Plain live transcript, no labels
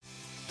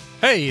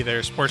Hey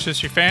there, sports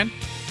history fan.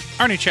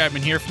 Arnie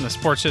Chapman here from the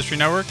Sports History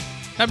Network.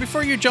 Now,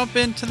 before you jump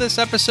into this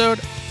episode,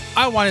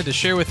 I wanted to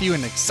share with you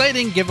an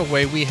exciting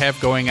giveaway we have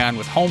going on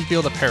with Home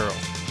Field Apparel.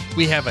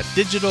 We have a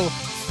digital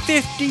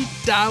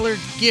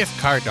 $50 gift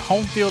card to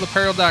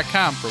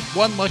homefieldapparel.com for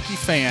one lucky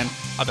fan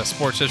of the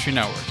Sports History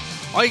Network.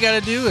 All you got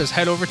to do is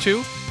head over to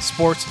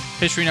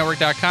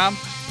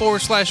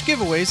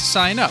sportshistorynetwork.com/giveaways to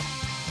sign up.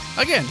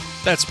 Again,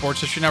 that's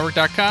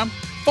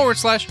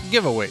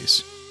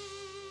sportshistorynetwork.com/giveaways.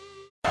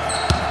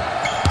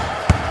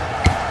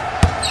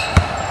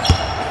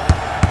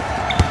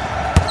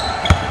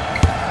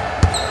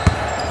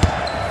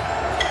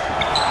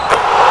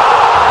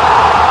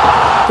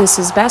 This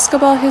is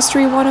Basketball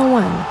History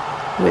 101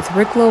 with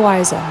Rick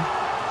Loiza.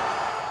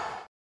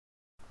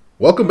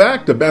 Welcome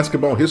back to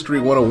Basketball History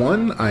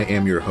 101. I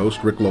am your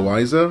host, Rick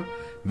Loiza.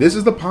 This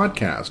is the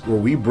podcast where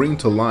we bring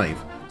to life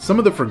some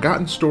of the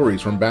forgotten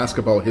stories from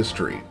basketball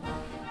history.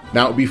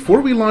 Now,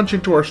 before we launch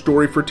into our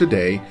story for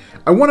today,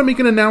 I want to make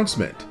an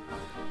announcement.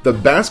 The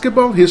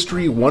Basketball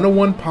History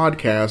 101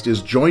 podcast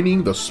is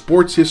joining the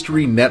Sports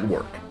History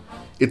Network.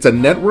 It's a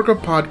network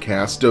of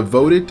podcasts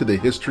devoted to the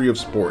history of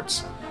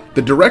sports.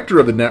 The director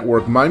of the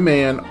network, my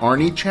man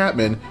Arnie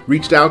Chapman,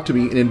 reached out to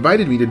me and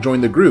invited me to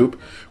join the group,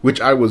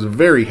 which I was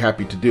very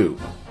happy to do.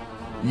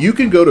 You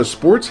can go to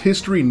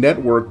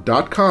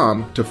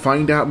sportshistorynetwork.com to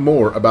find out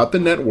more about the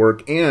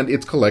network and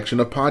its collection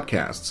of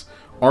podcasts.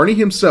 Arnie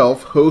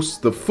himself hosts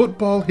the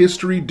Football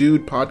History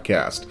Dude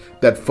podcast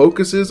that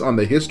focuses on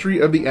the history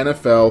of the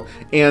NFL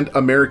and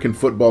American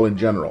football in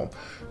general.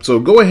 So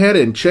go ahead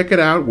and check it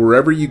out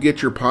wherever you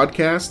get your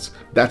podcasts.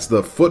 That's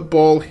the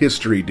Football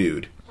History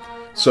Dude.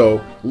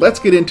 So let's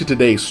get into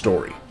today's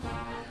story.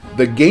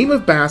 The game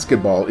of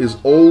basketball is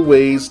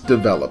always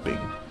developing.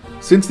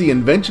 Since the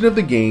invention of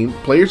the game,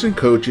 players and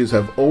coaches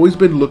have always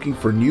been looking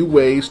for new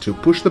ways to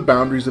push the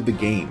boundaries of the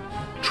game,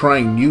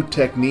 trying new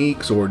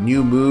techniques or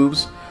new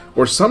moves,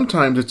 or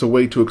sometimes it's a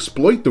way to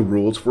exploit the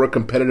rules for a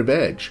competitive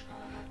edge.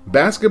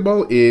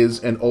 Basketball is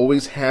and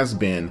always has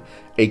been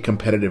a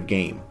competitive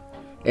game,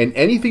 and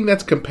anything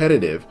that's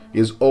competitive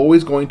is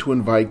always going to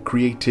invite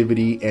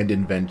creativity and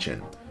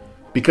invention.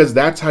 Because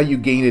that's how you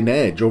gain an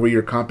edge over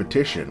your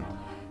competition.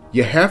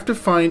 You have to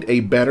find a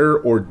better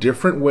or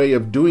different way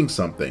of doing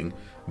something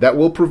that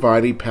will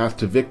provide a path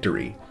to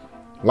victory.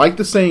 Like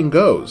the saying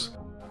goes,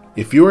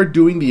 if you are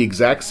doing the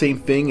exact same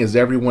thing as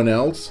everyone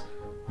else,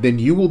 then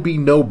you will be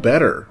no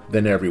better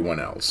than everyone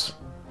else.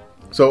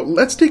 So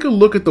let's take a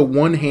look at the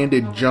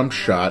one-handed jump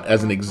shot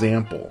as an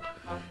example.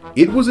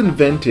 It was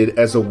invented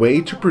as a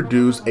way to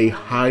produce a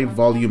high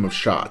volume of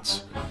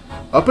shots.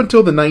 Up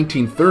until the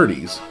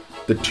 1930s,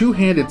 the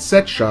two-handed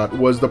set shot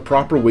was the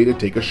proper way to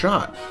take a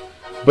shot,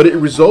 but it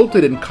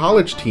resulted in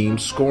college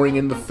teams scoring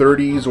in the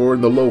 30s or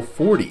in the low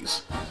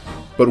 40s.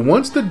 But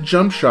once the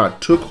jump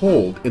shot took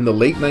hold in the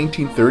late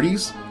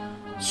 1930s,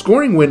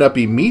 scoring went up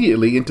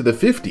immediately into the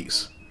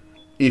 50s.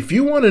 If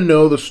you want to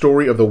know the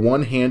story of the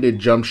one-handed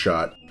jump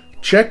shot,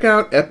 check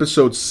out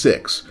episode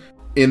 6.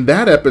 In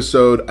that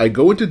episode, I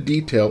go into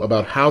detail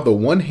about how the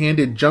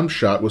one-handed jump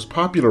shot was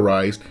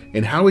popularized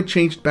and how it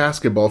changed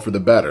basketball for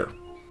the better.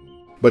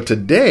 But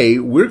today,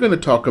 we're going to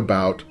talk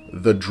about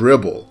the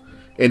dribble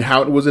and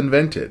how it was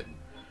invented.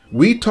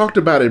 We talked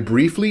about it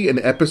briefly in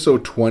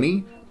episode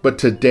 20, but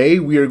today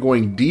we are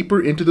going deeper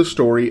into the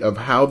story of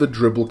how the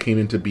dribble came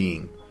into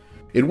being.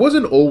 It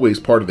wasn't always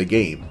part of the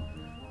game.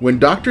 When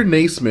Dr.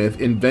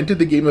 Naismith invented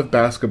the game of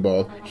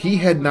basketball, he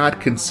had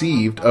not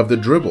conceived of the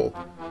dribble.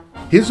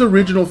 His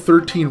original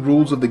 13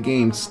 rules of the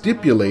game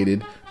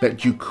stipulated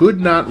that you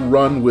could not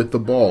run with the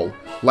ball,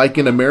 like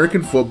in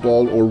American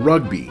football or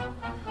rugby.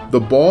 The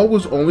ball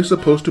was only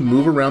supposed to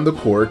move around the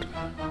court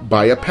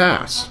by a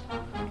pass.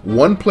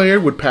 One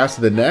player would pass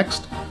to the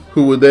next,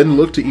 who would then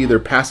look to either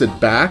pass it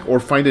back or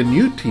find a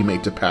new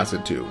teammate to pass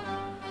it to.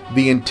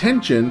 The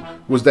intention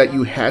was that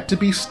you had to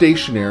be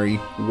stationary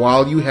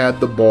while you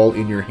had the ball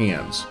in your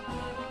hands.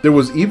 There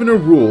was even a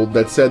rule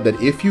that said that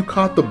if you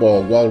caught the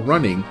ball while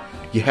running,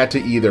 you had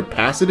to either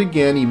pass it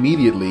again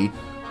immediately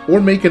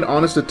or make an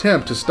honest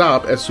attempt to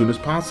stop as soon as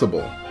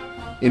possible.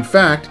 In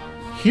fact,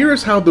 here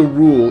is how the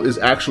rule is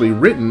actually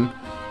written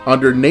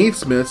under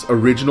Naismith's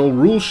original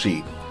rule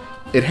sheet.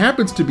 It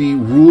happens to be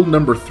rule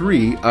number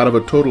 3 out of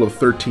a total of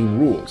 13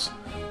 rules.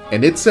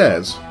 And it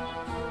says,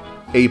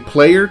 a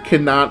player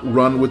cannot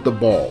run with the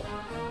ball.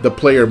 The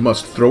player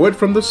must throw it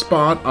from the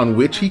spot on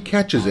which he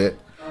catches it.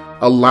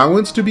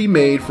 Allowance to be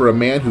made for a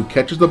man who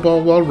catches the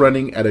ball while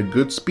running at a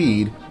good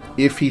speed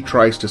if he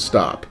tries to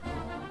stop.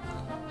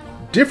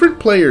 Different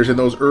players in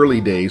those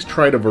early days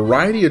tried a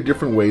variety of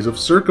different ways of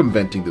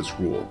circumventing this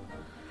rule.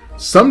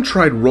 Some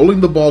tried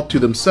rolling the ball to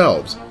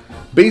themselves.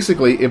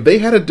 Basically, if they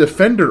had a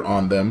defender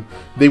on them,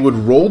 they would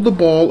roll the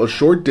ball a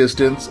short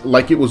distance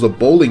like it was a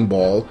bowling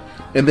ball,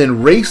 and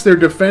then race their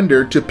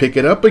defender to pick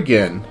it up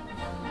again,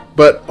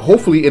 but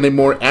hopefully in a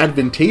more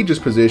advantageous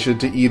position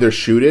to either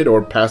shoot it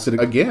or pass it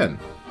again.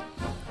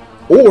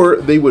 Or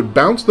they would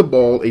bounce the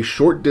ball a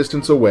short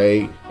distance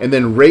away and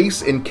then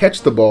race and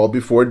catch the ball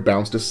before it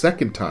bounced a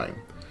second time.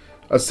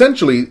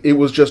 Essentially, it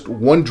was just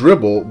one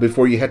dribble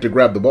before you had to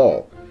grab the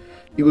ball.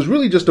 It was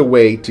really just a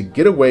way to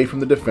get away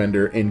from the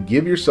defender and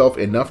give yourself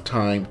enough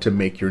time to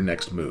make your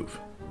next move.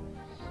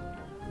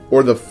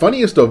 Or the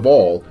funniest of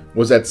all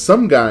was that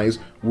some guys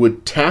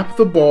would tap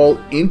the ball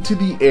into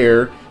the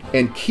air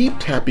and keep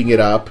tapping it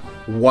up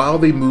while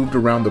they moved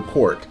around the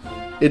court.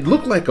 It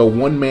looked like a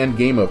one-man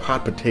game of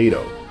hot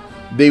potato.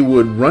 They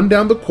would run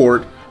down the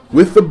court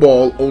with the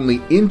ball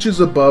only inches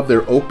above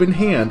their open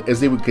hand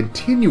as they would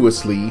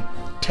continuously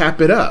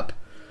tap it up.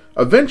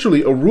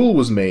 Eventually, a rule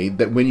was made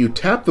that when you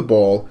tap the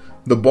ball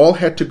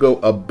had to go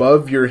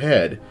above your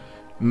head.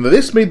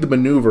 This made the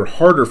maneuver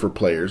harder for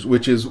players,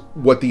 which is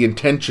what the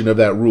intention of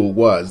that rule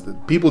was.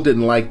 People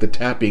didn't like the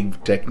tapping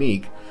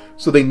technique,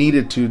 so they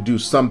needed to do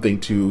something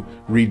to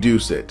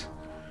reduce it.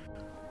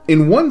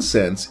 In one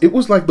sense, it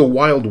was like the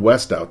Wild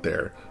West out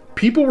there.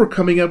 People were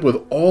coming up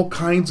with all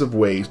kinds of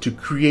ways to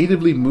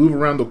creatively move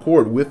around the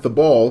court with the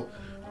ball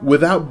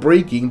without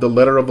breaking the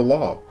letter of the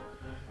law.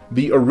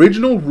 The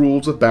original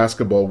rules of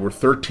basketball were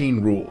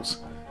 13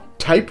 rules,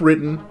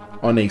 typewritten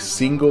on a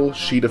single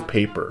sheet of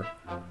paper.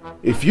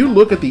 If you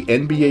look at the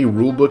NBA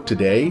rulebook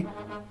today,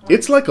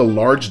 it's like a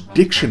large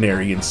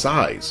dictionary in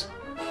size.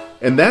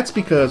 And that's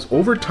because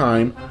over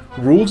time,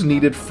 rules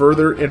needed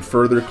further and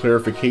further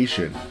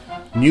clarification.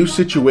 New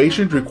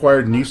situations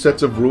required new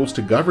sets of rules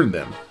to govern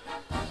them.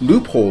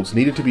 Loopholes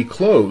needed to be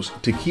closed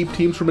to keep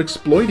teams from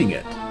exploiting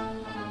it.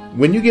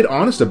 When you get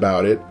honest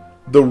about it,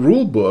 the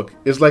rulebook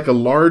is like a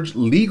large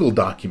legal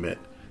document,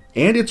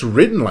 and it's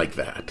written like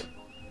that.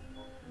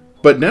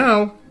 But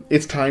now,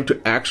 it's time to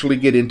actually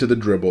get into the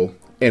dribble,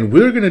 and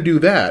we're going to do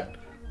that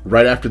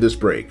right after this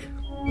break.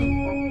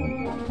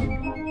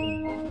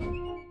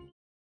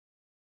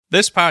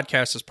 This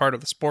podcast is part of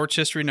the Sports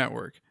History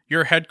Network,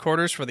 your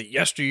headquarters for the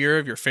yesteryear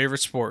of your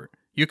favorite sport.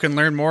 You can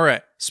learn more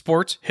at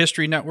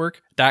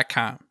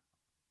sportshistorynetwork.com.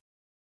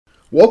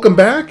 Welcome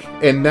back,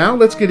 and now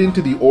let's get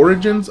into the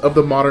origins of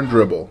the modern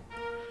dribble.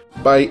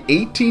 By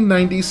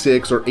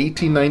 1896 or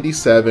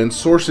 1897,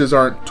 sources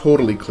aren't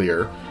totally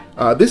clear.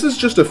 This is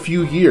just a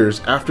few years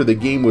after the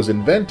game was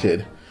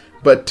invented,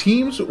 but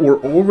teams were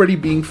already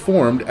being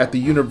formed at the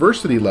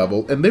university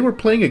level and they were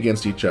playing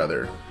against each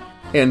other.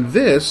 And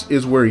this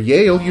is where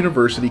Yale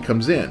University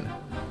comes in.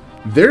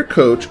 Their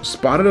coach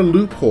spotted a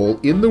loophole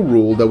in the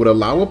rule that would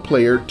allow a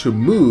player to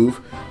move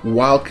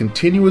while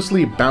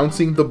continuously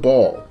bouncing the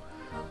ball.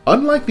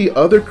 Unlike the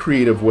other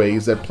creative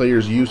ways that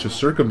players use to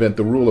circumvent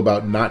the rule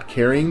about not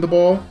carrying the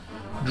ball,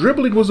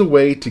 dribbling was a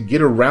way to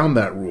get around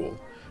that rule,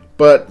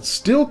 but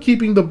still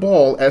keeping the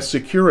ball as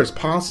secure as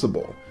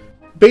possible.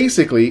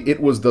 Basically,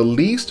 it was the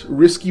least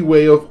risky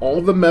way of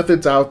all the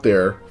methods out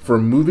there for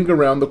moving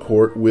around the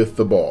court with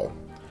the ball.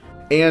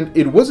 And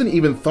it wasn't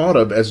even thought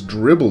of as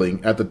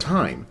dribbling at the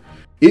time.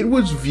 It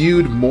was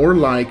viewed more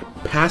like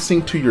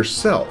passing to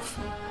yourself.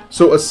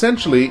 So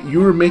essentially, you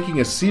were making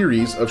a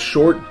series of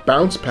short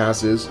bounce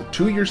passes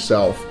to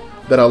yourself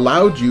that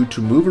allowed you to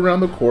move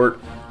around the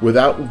court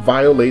without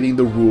violating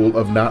the rule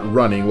of not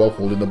running while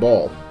holding the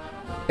ball.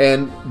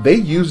 And they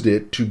used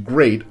it to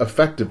great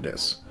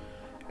effectiveness.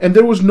 And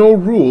there was no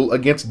rule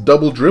against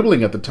double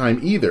dribbling at the time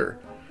either.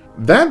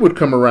 That would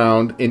come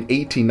around in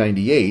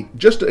 1898,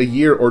 just a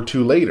year or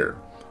two later,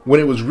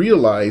 when it was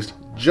realized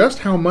just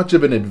how much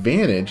of an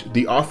advantage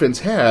the offense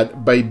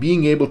had by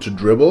being able to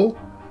dribble,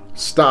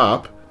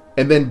 stop,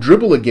 and then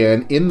dribble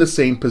again in the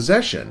same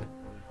possession.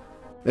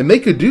 And they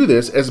could do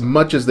this as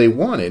much as they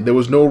wanted. There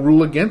was no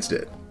rule against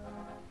it.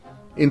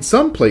 In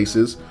some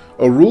places,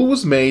 a rule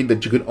was made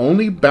that you could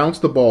only bounce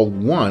the ball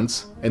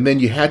once, and then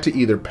you had to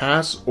either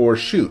pass or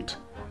shoot.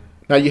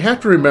 Now you have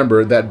to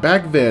remember that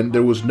back then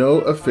there was no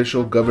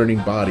official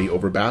governing body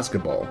over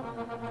basketball.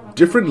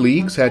 Different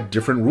leagues had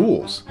different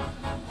rules.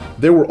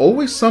 There were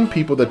always some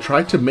people that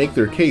tried to make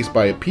their case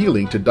by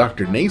appealing to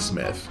Dr.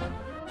 Naismith.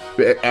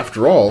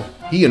 After all,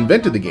 he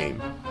invented the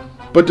game.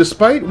 But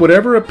despite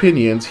whatever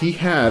opinions he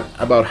had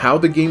about how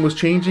the game was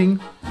changing,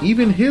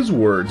 even his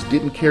words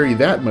didn't carry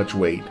that much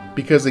weight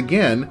because,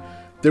 again,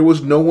 there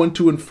was no one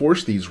to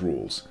enforce these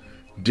rules.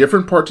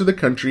 Different parts of the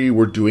country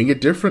were doing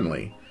it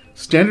differently.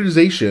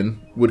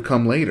 Standardization would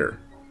come later.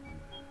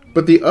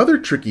 But the other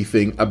tricky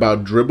thing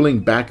about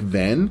dribbling back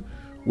then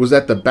was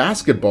that the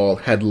basketball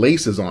had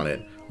laces on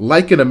it,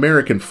 like in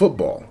American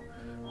football.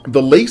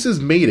 The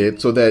laces made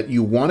it so that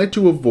you wanted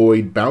to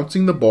avoid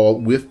bouncing the ball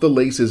with the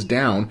laces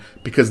down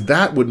because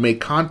that would make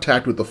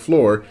contact with the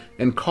floor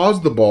and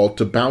cause the ball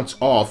to bounce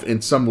off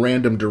in some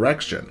random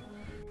direction.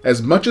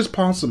 As much as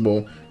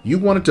possible, you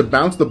wanted to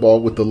bounce the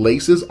ball with the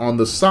laces on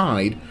the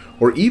side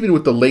or even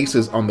with the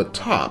laces on the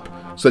top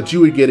so that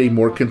you would get a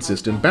more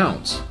consistent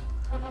bounce.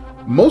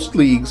 Most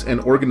leagues and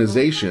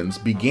organizations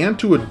began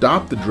to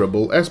adopt the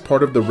dribble as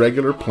part of the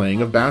regular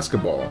playing of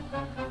basketball,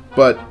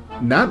 but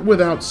not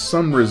without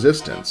some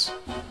resistance.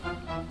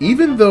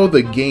 Even though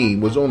the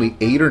game was only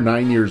 8 or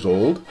 9 years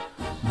old,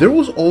 there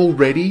was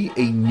already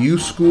a new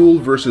school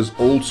versus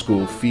old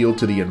school feel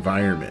to the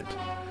environment.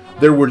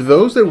 There were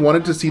those that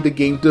wanted to see the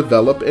game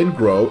develop and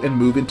grow and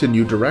move into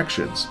new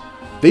directions.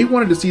 They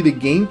wanted to see the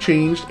game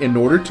changed in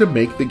order to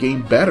make the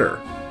game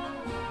better.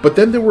 But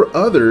then there were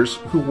others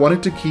who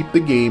wanted to keep the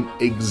game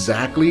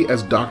exactly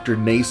as Dr.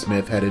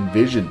 Naismith had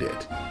envisioned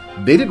it.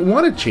 They didn't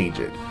want to change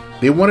it.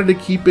 They wanted to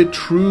keep it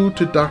true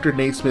to Dr.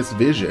 Naismith's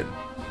vision.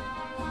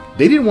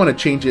 They didn't want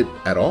to change it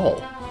at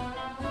all.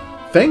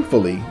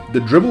 Thankfully, the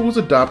dribble was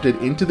adopted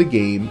into the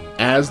game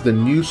as the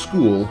new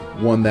school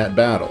won that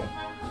battle.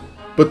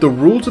 But the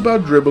rules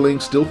about dribbling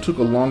still took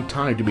a long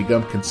time to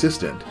become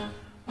consistent.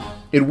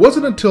 It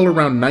wasn't until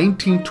around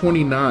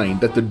 1929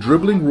 that the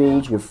dribbling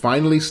rules were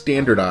finally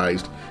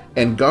standardized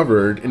and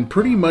governed in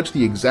pretty much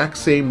the exact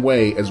same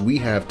way as we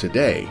have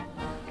today.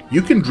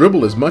 You can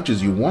dribble as much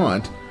as you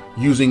want,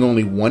 using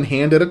only one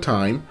hand at a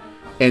time,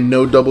 and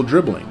no double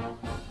dribbling.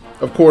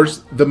 Of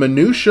course, the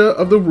minutiae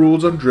of the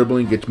rules on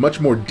dribbling gets much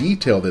more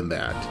detailed than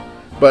that,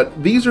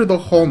 but these are the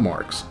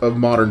hallmarks of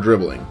modern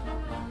dribbling.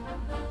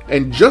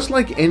 And just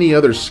like any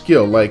other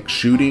skill like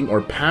shooting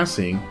or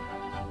passing,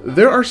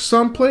 there are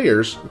some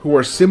players who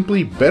are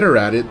simply better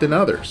at it than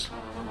others.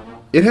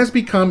 It has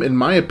become, in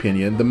my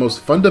opinion, the most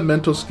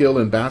fundamental skill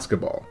in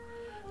basketball.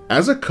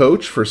 As a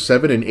coach for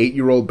 7 and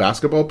 8-year-old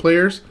basketball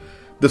players,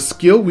 the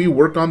skill we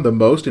work on the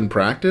most in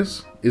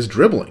practice is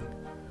dribbling.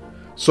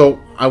 So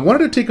I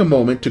wanted to take a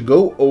moment to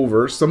go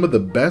over some of the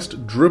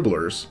best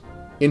dribblers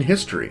in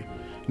history.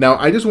 Now,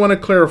 I just want to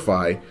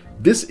clarify,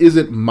 this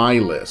isn't my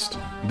list.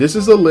 This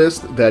is a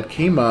list that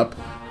came up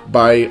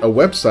by a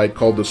website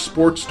called The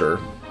Sportster,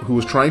 who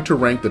was trying to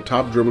rank the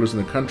top dribblers in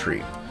the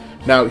country.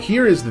 Now,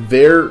 here is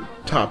their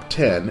top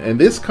 10, and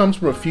this comes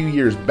from a few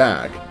years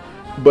back,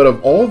 but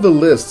of all the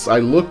lists I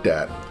looked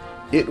at,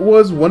 it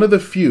was one of the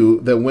few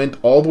that went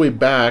all the way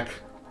back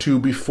to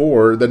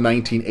before the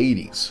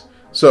 1980s.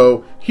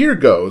 So here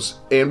goes,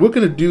 and we're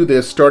going to do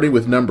this starting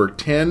with number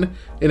 10,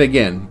 and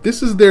again,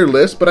 this is their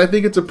list, but I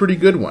think it's a pretty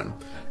good one.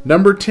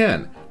 Number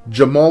 10,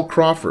 Jamal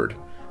Crawford.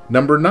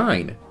 Number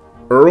 9,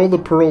 Earl the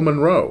Pearl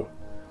Monroe.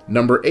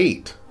 Number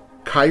 8,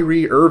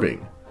 Kyrie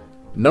Irving.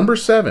 Number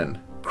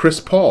 7, Chris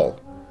Paul.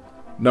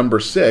 Number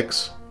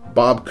 6,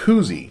 Bob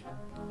Cousy.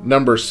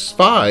 Number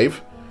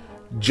 5,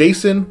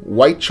 Jason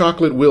White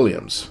Chocolate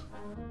Williams.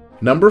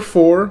 Number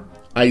 4,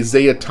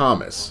 Isaiah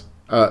Thomas,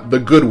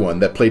 the good one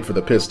that played for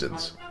the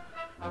Pistons.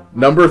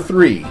 Number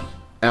 3,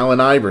 Allen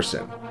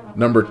Iverson.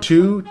 Number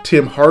 2,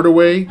 Tim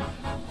Hardaway.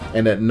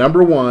 And at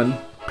number 1,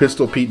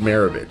 Pistol Pete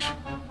Maravich.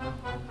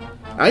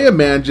 I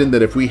imagine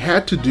that if we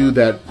had to do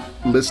that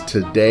list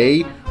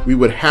today, we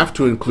would have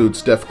to include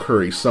Steph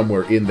Curry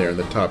somewhere in there in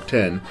the top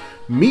 10,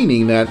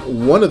 meaning that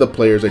one of the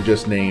players I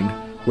just named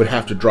would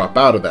have to drop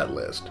out of that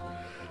list.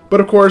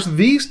 But of course,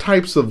 these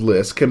types of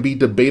lists can be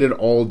debated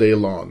all day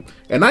long,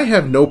 and I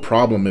have no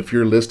problem if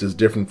your list is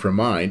different from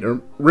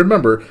mine.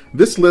 Remember,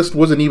 this list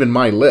wasn't even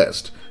my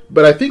list,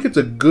 but I think it's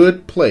a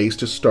good place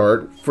to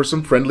start for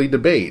some friendly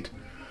debate.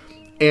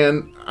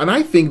 And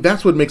I think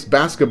that's what makes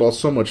basketball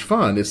so much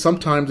fun, is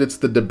sometimes it's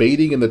the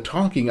debating and the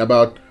talking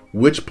about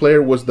which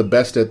player was the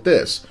best at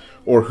this,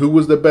 or who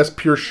was the best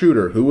pure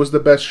shooter, who was the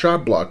best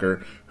shot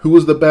blocker, who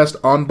was the best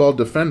on-ball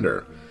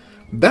defender.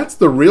 That's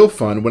the real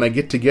fun when I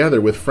get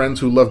together with friends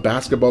who love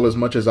basketball as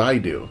much as I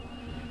do.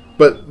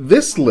 But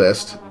this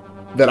list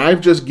that I've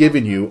just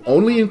given you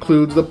only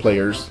includes the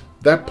players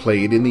that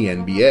played in the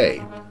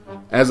NBA.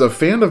 As a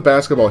fan of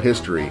basketball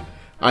history,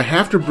 I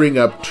have to bring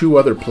up two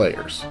other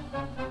players,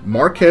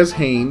 Marquez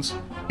Haynes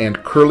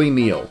and Curly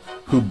Neal,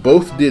 who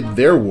both did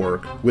their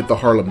work with the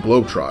Harlem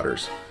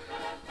Globetrotters.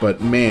 But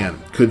man,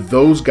 could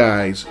those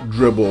guys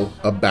dribble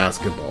a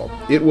basketball.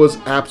 It was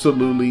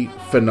absolutely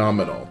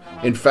phenomenal.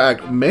 In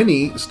fact,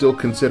 many still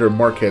consider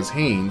Marquez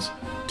Haynes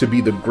to be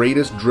the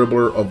greatest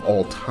dribbler of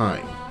all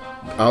time.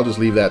 I'll just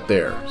leave that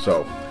there.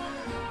 So,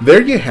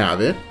 there you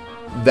have it.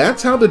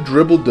 That's how the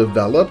dribble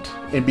developed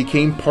and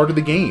became part of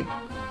the game.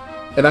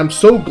 And I'm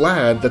so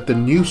glad that the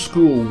new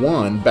school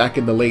won back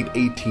in the late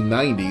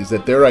 1890s,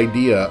 that their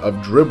idea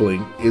of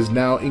dribbling is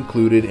now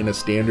included in a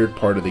standard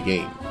part of the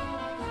game.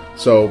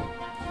 So,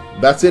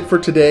 that's it for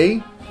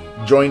today.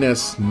 Join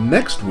us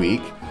next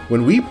week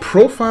when we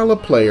profile a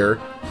player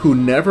who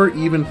never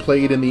even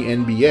played in the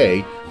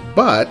NBA,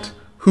 but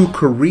who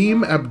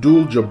Kareem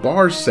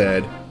Abdul-Jabbar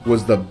said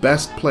was the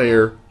best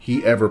player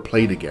he ever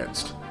played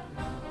against.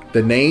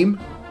 The name?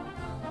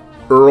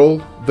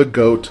 Earl the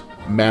Goat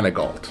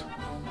Manigault.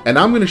 And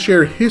I'm going to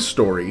share his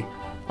story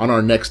on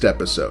our next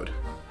episode.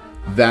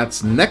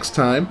 That's next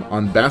time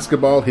on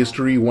Basketball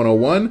History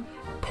 101,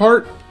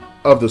 part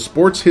of the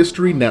Sports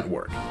History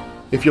Network.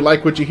 If you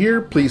like what you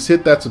hear, please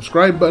hit that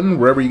subscribe button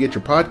wherever you get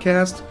your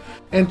podcasts,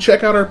 and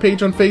check out our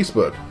page on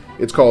Facebook.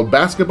 It's called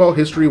Basketball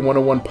History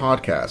 101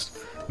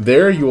 Podcast.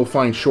 There you will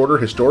find shorter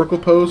historical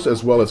posts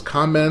as well as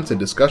comments and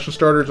discussion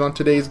starters on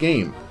today's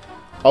game.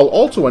 I'll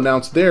also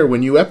announce there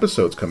when new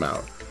episodes come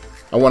out.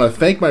 I want to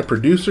thank my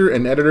producer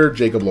and editor,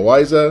 Jacob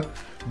Loaiza.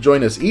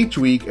 Join us each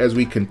week as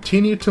we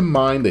continue to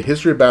mine the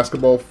history of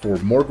basketball for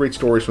more great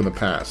stories from the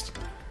past.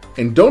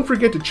 And don't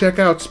forget to check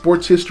out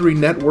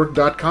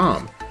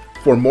sportshistorynetwork.com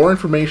for more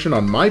information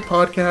on my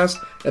podcast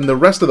and the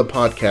rest of the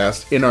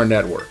podcasts in our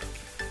network.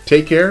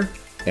 Take care,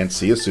 and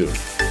see you soon.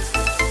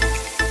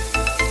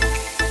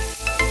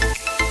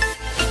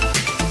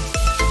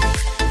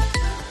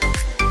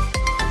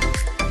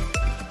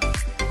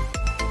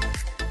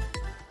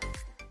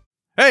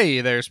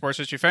 Hey there, sports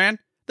history fan.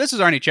 This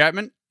is Arnie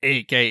Chapman,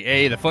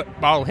 aka the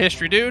Football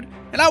History Dude,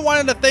 and I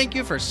wanted to thank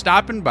you for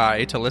stopping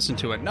by to listen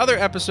to another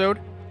episode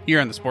here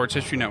on the Sports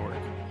History Network.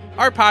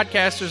 Our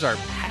podcasters are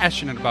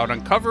passionate about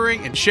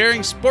uncovering and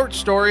sharing sports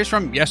stories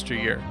from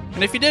yesteryear.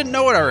 And if you didn't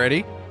know it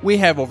already, we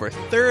have over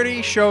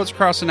 30 shows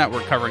across the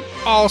network covering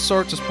all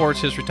sorts of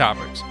sports history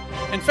topics.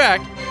 In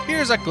fact,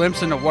 here's a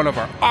glimpse into one of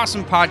our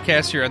awesome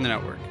podcasts here on the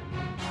network.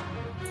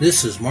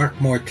 This is Mark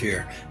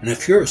Mortier, and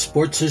if you're a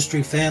sports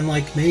history fan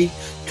like me,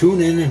 tune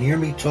in and hear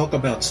me talk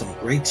about some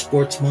great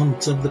sports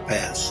moments of the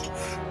past.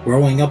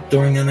 Growing up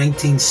during the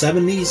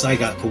 1970s, I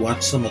got to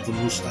watch some of the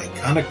most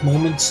iconic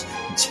moments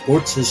in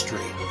sports history.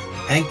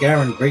 Hank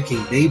Aaron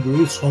breaking Babe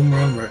Ruth's home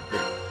run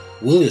record.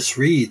 Willis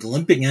Reed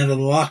limping out of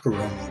the locker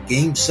room in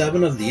Game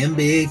 7 of the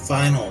NBA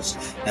Finals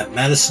at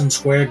Madison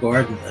Square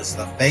Garden as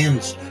the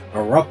fans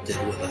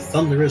erupted with a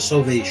thunderous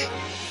ovation.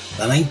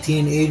 The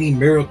 1980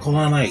 Miracle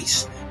on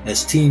Ice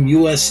as Team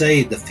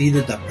USA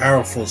defeated the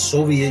powerful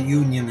Soviet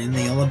Union in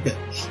the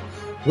Olympics.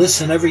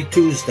 Listen every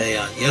Tuesday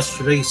on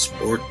Yesterday's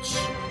Sports.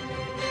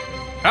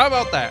 How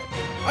about that?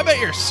 I bet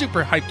you're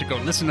super hyped to go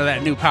listen to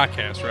that new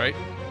podcast, right?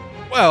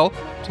 Well,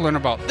 to learn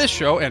about this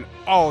show and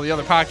all the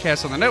other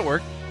podcasts on the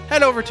network,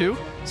 head over to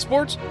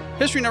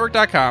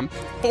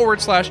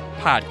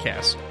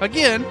sportshistorynetwork.com/podcast.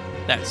 Again,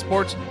 that's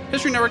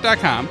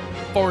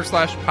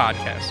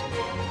sportshistorynetwork.com/podcast.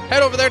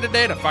 Head over there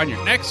today to find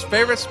your next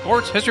favorite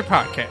sports history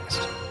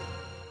podcast.